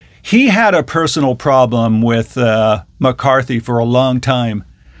he had a personal problem with McCarthy for a long time.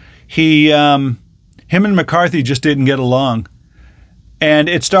 Him and McCarthy just didn't get along. And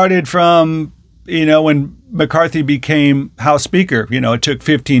it started from, when McCarthy became House Speaker. It took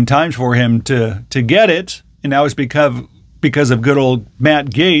 15 times for him to get it, and that was because of good old Matt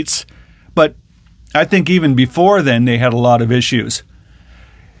Gaetz. But I think even before then, they had a lot of issues.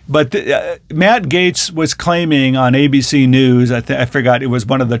 But Matt Gaetz was claiming on ABC News, I forgot, it was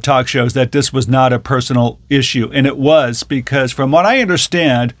one of the talk shows, that this was not a personal issue. And it was, because from what I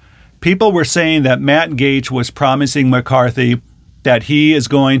understand, people were saying that Matt Gaetz was promising McCarthy that he is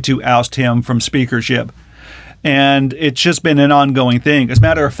going to oust him from speakership. And it's just been an ongoing thing. As a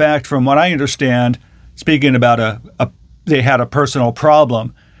matter of fact, from what I understand, speaking about they had a personal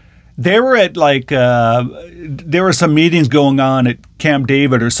problem, they were at there were some meetings going on at Camp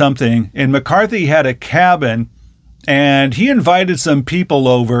David or something, and McCarthy had a cabin, and he invited some people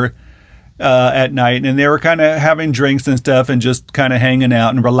over at night, and they were kind of having drinks and stuff and just kind of hanging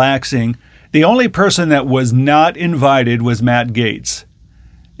out and relaxing. The only person that was not invited was Matt Gaetz,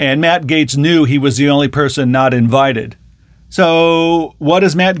 and Matt Gaetz knew he was the only person not invited. So what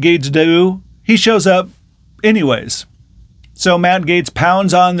does Matt Gaetz do? He shows up anyways. So Matt Gaetz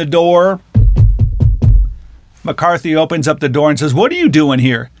pounds on the door. McCarthy opens up the door and says, "What are you doing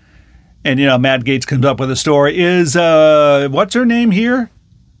here?" And, Matt Gaetz comes up with a story. Is, what's her name here?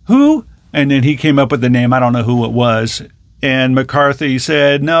 Who? And then he came up with the name. I don't know who it was. And McCarthy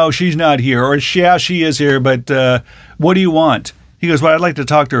said, "No, she's not here." Or, "Yeah, she is here, but what do you want?" He goes, "Well, I'd like to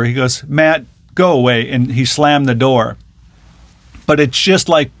talk to her." He goes, "Matt, go away." And he slammed the door. But it's just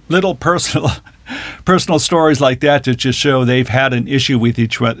like little personal stories like that just show they've had an issue with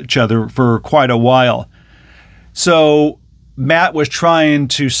each other for quite a while. So Matt was trying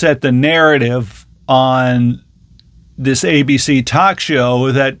to set the narrative on this ABC talk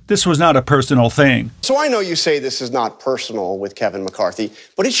show that this was not a personal thing. So I know you say this is not personal with Kevin McCarthy,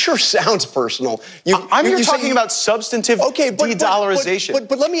 but it sure sounds personal. You're talking about substantive de-dollarization.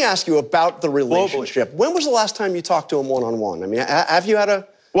 But let me ask you about the relationship. Globally. When was the last time you talked to him one-on-one? I mean, have you had a...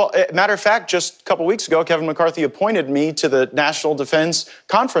 Well, matter of fact, just a couple weeks ago, Kevin McCarthy appointed me to the National Defense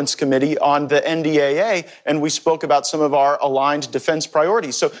Conference Committee on the NDAA, and we spoke about some of our aligned defense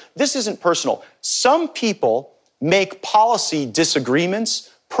priorities. So this isn't personal. Some people make policy disagreements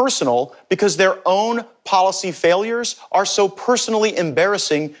personal because their own policy failures are so personally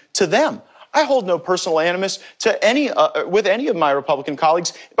embarrassing to them. I hold no personal animus to with any of my Republican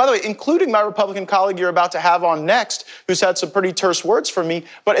colleagues. By the way, including my Republican colleague you're about to have on next, who's had some pretty terse words from me.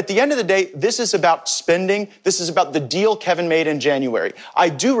 But at the end of the day, this is about spending. This is about the deal Kevin made in January. I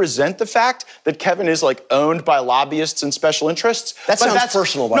do resent the fact that Kevin is owned by lobbyists and special interests. That's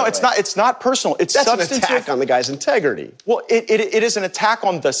personal, by the way. No, it's not personal. It's substantive. An attack on the guy's integrity. Well, it is an attack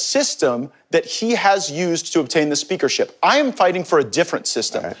on the system that he has used to obtain the speakership. I am fighting for a different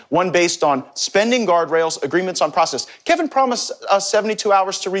system, one based on spending guardrails, agreements on process. Kevin promised us 72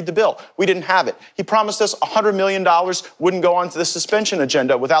 hours to read the bill. We didn't have it. He promised us $100 million wouldn't go onto the suspension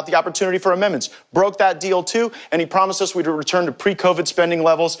agenda without the opportunity for amendments. Broke that deal too, and he promised us we'd return to pre-COVID spending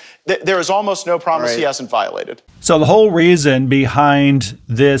levels. There is almost no promise he hasn't violated. So the whole reason behind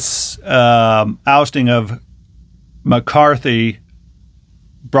this ousting of McCarthy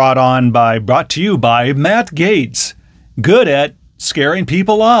brought to you by Matt Gaetz, good at scaring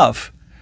people off.